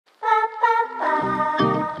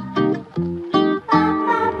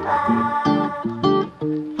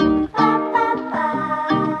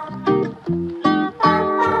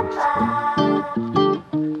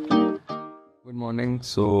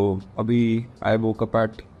सो अभी आई woke up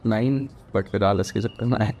at 9 but फिर आलस के चक्कर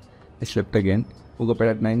में आई slipped again. Woke up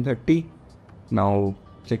at 9:30. Now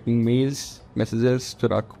checking mails messages जो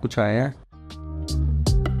रात को कुछ आए हैं.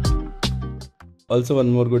 Also one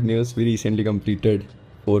more good news, we recently completed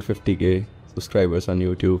 450k subscribers on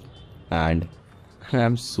YouTube and I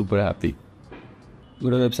am super happy.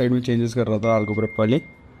 पूरा वेबसाइट में चेंजेस कर रहा था आल्को प्रेप वाली.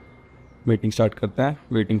 मीटिंग स्टार्ट करते हैं.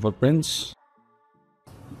 Waiting for Prince.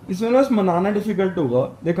 इसमें बस मनाना डिफिकल्ट होगा.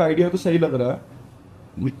 देख आइडिया तो सही लग रहा है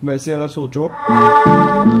वैसे अगर सोचो.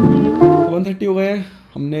 1:30 हो गए.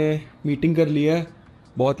 हमने मीटिंग कर ली है.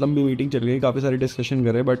 बहुत लंबी मीटिंग चल गई. काफ़ी सारी डिस्कशन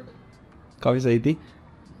करे बट काफ़ी सही थी.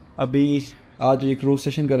 अभी आज एक रोज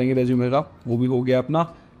सेशन करेंगे रेज्यूमे का. वो भी हो गया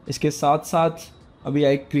अपना. इसके साथ साथ अभी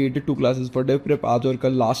I created 2 classes for Dave prep. आज और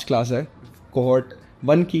कल लास्ट क्लास है कोहॉर्ट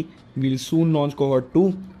 1 की. We'll soon launch cohort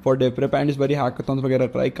 2 for Dave prep and इस बारी हैकाथॉन्स वगैरह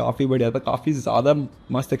कराई. काफ़ी बढ़िया था. काफ़ी ज़्यादा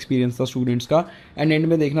मस्त एक्सपीरियंस था स्टूडेंट्स का. एंड एंड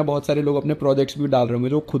में देखना बहुत सारे लोग अपने प्रोजेक्ट्स भी डाल रहे होंगे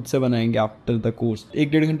जो खुद से बनाएंगे आफ्टर द कोर्स.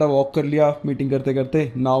 1-1.5 घंटा वॉक कर लिया मीटिंग करते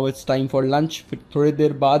करते. Now it's time for lunch. फिर थोड़ी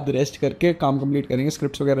देर बाद रेस्ट करके काम कंप्लीट करेंगे.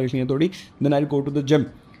 स्क्रिप्ट्स वगैरह लिखनी है थोड़ी. Then I go to the gym.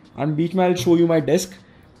 And beach mein I'll show you my desk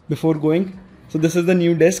before going. So this is the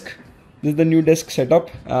new desk. This is the new desk setup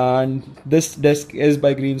and this desk is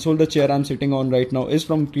by Green Soul. The chair I'm sitting on right now is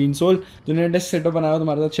from Green Soul. जो नया desk setup बनाया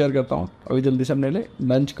तुम्हारे साथ share करता हूँ. अभी जल्दी से अपने लिए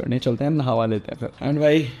लंच करने चलते हैं. नहावा लेते हैं फिर. And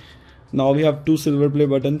भाई now we have 2 silver play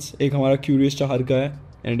buttons. एक हमारा क्यूरियस चाहर का है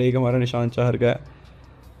and एक हमारा निशांत चाहर का है.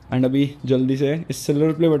 And अभी जल्दी से इस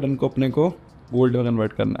silver play button को अपने को gold में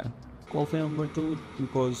कन्वर्ट करना है. Coffee number 2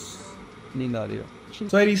 because नींद आ रही है.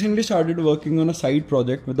 So I recently started working on a side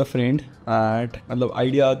project with a friend. And मतलब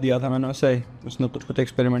आइडिया दिया था मैंने उसे. उसने कुछ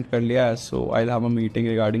एक्सपेरिमेंट कर लिया है. So I'll have a meeting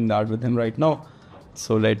regarding that with him right now.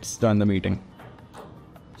 So let's join the meeting.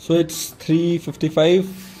 So it's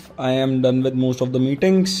 3:55. I am done with most of the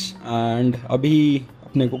meetings. And अभी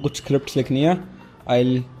अपने को कुछ scripts लिखनी है.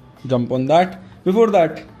 I'll jump on that. Before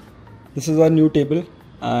that, this is our new table.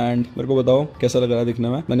 And मेरे को बताओ कैसा लग रहा है दिखने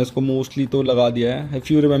में. मैंने इसको मोस्टली तो लगा दिया है.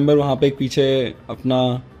 इफ़ यू रिमेंबर वहाँ पे एक पीछे अपना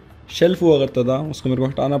शेल्फ हुआ करता था. उसको मेरे को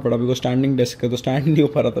हटाना पड़ा बिकॉज स्टैंडिंग डेस्क है तो स्टैंड नहीं हो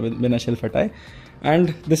पा रहा था बिना शेल्फ हटाए.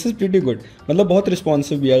 And this is pretty good. मतलब बहुत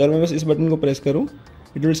रिस्पॉन्सिव भी है. अगर मैं बस इस बटन को प्रेस करूँ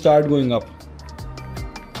it will start going up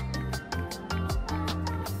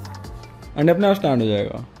and अपने आप स्टैंड हो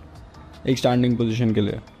जाएगा एक स्टैंडिंग पोजिशन के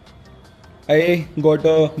लिए. I got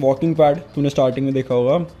a walking pad. तूने स्टार्टिंग में देखा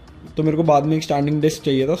होगा. तो मेरे को बाद में एक स्टैंडिंग डेस्क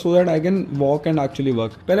चाहिए था so that I can walk and actually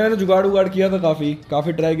work. पहले मैंने जुगाड़ उगाड़ किया था.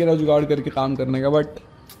 काफ़ी ट्राई किया जुगाड़ करके काम करने का बट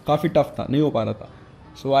काफ़ी टफ था. नहीं हो पा रहा था.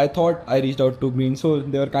 सो I thought I reached out to green soul.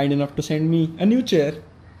 They are kind enough to send me a new chair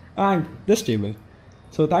and this table.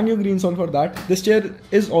 So thank you Green Soul for that. This chair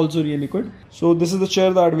is also really good. So this is the chair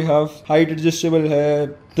that we have. Height adjustable है.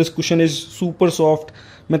 This cushion is super soft.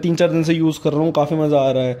 मैं 3-4 दिन से use कर रहा हूँ. काफ़ी मज़ा आ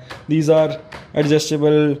रहा है. These are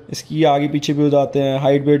adjustable. इसकी आगे पीछे भी हो जाते हैं.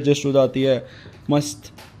 हाइट भी एडजस्ट हो जाती है.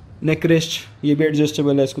 मस्त. नेक रेस्ट ये भी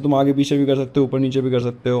एडजस्टेबल है. इसको तुम आगे पीछे भी कर सकते हो. ऊपर नीचे भी कर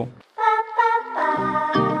सकते हो.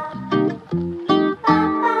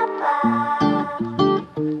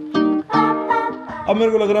 अब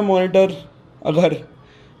मेरे को लग रहा है मॉनिटर अगर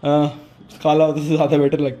काला होता तो ज़्यादा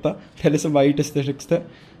बेटर लगता. पहले से वाइट एस्थेटिक्स थे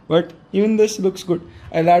but even this looks good.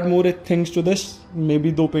 I add more things to this. May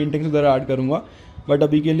be 2 paintings उधर ऐड करूँगा बट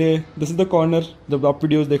अभी के लिए दिस इज़ द कॉर्नर. जब आप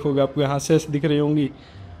वीडियोस देखोगे आपको यहाँ से ऐसे दिख रही होंगी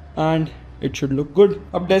and it should look good.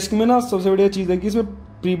 अब डेस्क में ना सबसे बढ़िया चीज़ है कि इसमें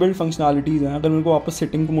प्री बिल्ड फंक्शनैलिटीज़ हैं. अगर मेरे को वापस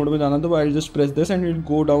सिटिंग मोड में जाना तो I just press this and it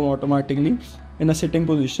go down automatically in a sitting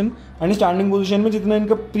position. And standing position में जितना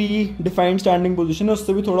इनका प्री डिफाइंड स्टैंडिंग पोजीशन है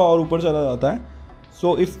उससे भी थोड़ा और ऊपर चला जाता है.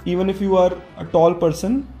 So even if you are a tall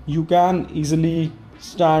person, you can easily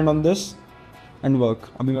stand on this and work.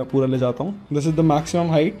 अभी मैं पूरा ले जाता हूँ. This is the maximum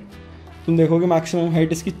height. तुम देखोगे maximum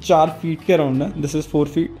height इसकी 4 फीट के अराउंड है. This is 4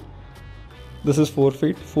 feet. This is 4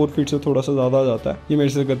 feet. 4 feet से थोड़ा सा ज़्यादा आ जाता है. ये मेरे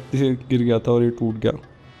से गलती से गिर गया था और ये टूट गया.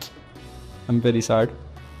 I'm very sad.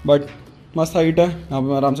 But मस्त हाइट है. यहाँ पे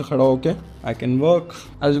मैं आराम से खड़ा होके I can work.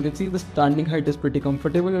 As you can see the standing height is pretty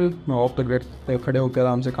comfortable. मैं ऑफ द ग्रेट खड़े होकर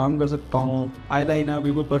आराम से काम कर सकता हूँ. आई लाइन है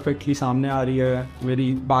बिल्कुल परफेक्टली सामने आ रही है.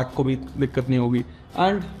 मेरी बैक को भी दिक्कत नहीं होगी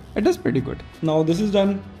and it is pretty good. Now this is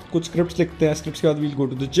done. कुछ स्क्रिप्ट्स लिखते हैं. स्क्रिप्ट्स के बाद we'll go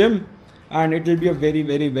to the gym and it will be a very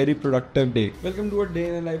very very productive day. Welcome to a day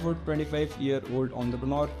in the life of 25-year-old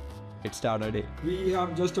entrepreneur. It's Saturday. We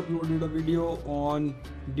have just uploaded a video on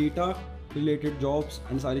data related jobs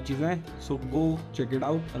and सारी चीज़ें. So go check it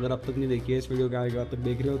out. अगर आप तक नहीं देखी है इस video के आगे आप तक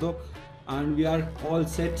देख रहे हो तो. And we are all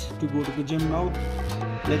set to go to the gym now.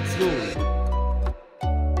 Let's go.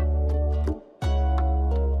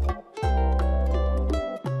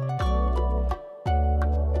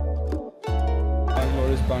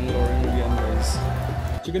 Bangalore is Bangalore again, guys.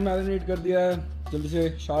 Chicken marinate कर दिया है, जल्दी से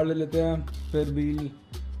शावर ले लेते हैं, फिर भी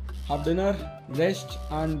have dinner, rest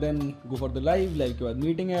and then go for the live के बाद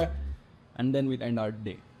मीटिंग है and then will and our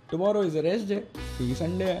day. Tomorrow is a rest day क्योंकि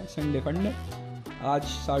संडे है, संडे फंडे। आज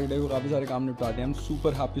सैटरडे को काफ़ी सारे काम निपटाते हैं हम।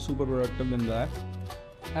 सुपर हैप्पी, सुपर प्रोडक्टिव दिन रहा है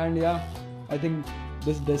एंड या I think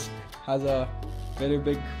this desk has a very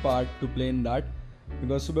big part two play in that,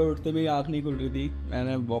 because सुबह उठते भी आँख नहीं खुल रही थी,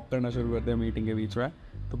 मैंने वॉक करना शुरू कर दिया मीटिंग के बीच में,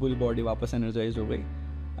 तो पूरी बॉडी वापस एनर्जाइज हो गई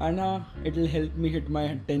and it will help me hit my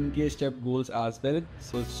 10k step goals as well,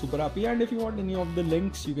 so super happy. And if you want any of the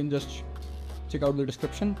links you can just check out the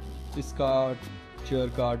description. इसका chair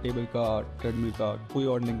का, table का, treadmill का, कोई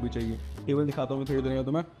और link भी चाहिए। Table दिखाता हूँ थोड़ी देर में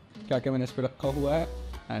तुम्हें क्या क्या मैंने इस पर रखा हुआ है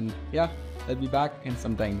एंड या I'll be back in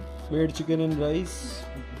some time. Made chicken and rice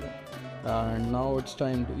and now it's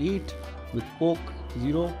time to eat with Coke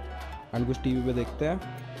Zero and कुछ टीवी पे देखते हैं।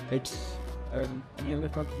 It's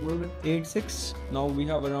 8:06 now, we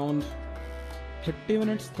have around 30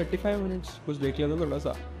 minutes 35 minutes, कुछ देख लिया था थोड़ा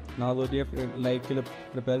सा, ना तो ये लाइव के लिए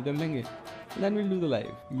प्रिपेयर कर लेंगे, then we'll do the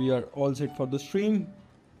live. We are all set for the stream,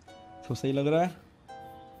 तो सही लग रहा है।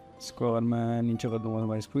 इसको अगर मैं नीचे कर दूँगा तो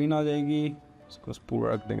हमारी स्क्रीन आ जाएगी, इसको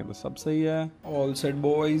पूरा रख देंगे तो सब सही है। All set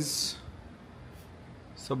boys,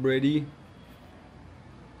 सब ready,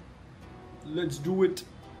 let's do it.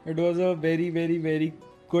 It was a very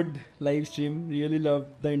good live stream, really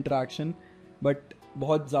loved the interaction, but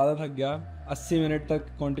बहुत ज़्यादा थक गया, 80 मिनट तक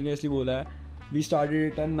continuously बोला है। We started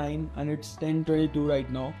it at 9 and it's 10:22 right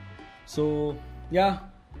now, so yeah,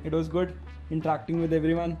 it was good interacting with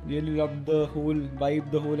everyone, really loved the whole vibe,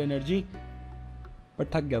 the whole energy, but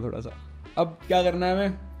थक गया थोड़ा सा। अब क्या करना है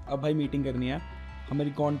हमें, अब भाई मीटिंग करनी है,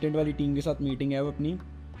 हमारी कंटेंट वाली टीम के साथ मीटिंग है वो अपनी,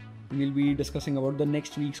 we'll be discussing about the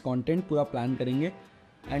next week's content, पूरा प्लान करेंगे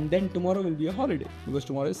and then tomorrow will be a holiday because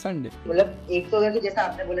tomorrow is Sunday. मतलब एक तो अगर जैसा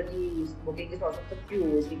आपने बोला कि बुकिंग के सॉर्ट ऑफ क्यों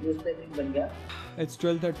इसकी न्यूज़ पे बन गया। It's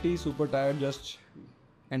 12:30, super tired, just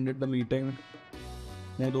ended the meeting.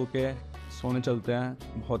 नहीं तो के सोने चलते हैं,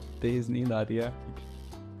 बहुत तेज़ नींद आ रही है,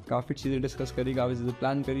 काफ़ी चीज़ें डिस्कस करी, काफ़ी चीज़ें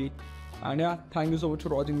प्लान करी एंड या thank you so much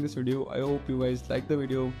for watching this video. I hope you guys like the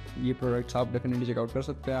video. ये प्रोडक्ट्स आप डेफिनेटली चेकआउट कर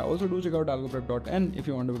सकते हैं। Also do check out algoprep.in if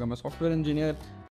you want to become a software engineer.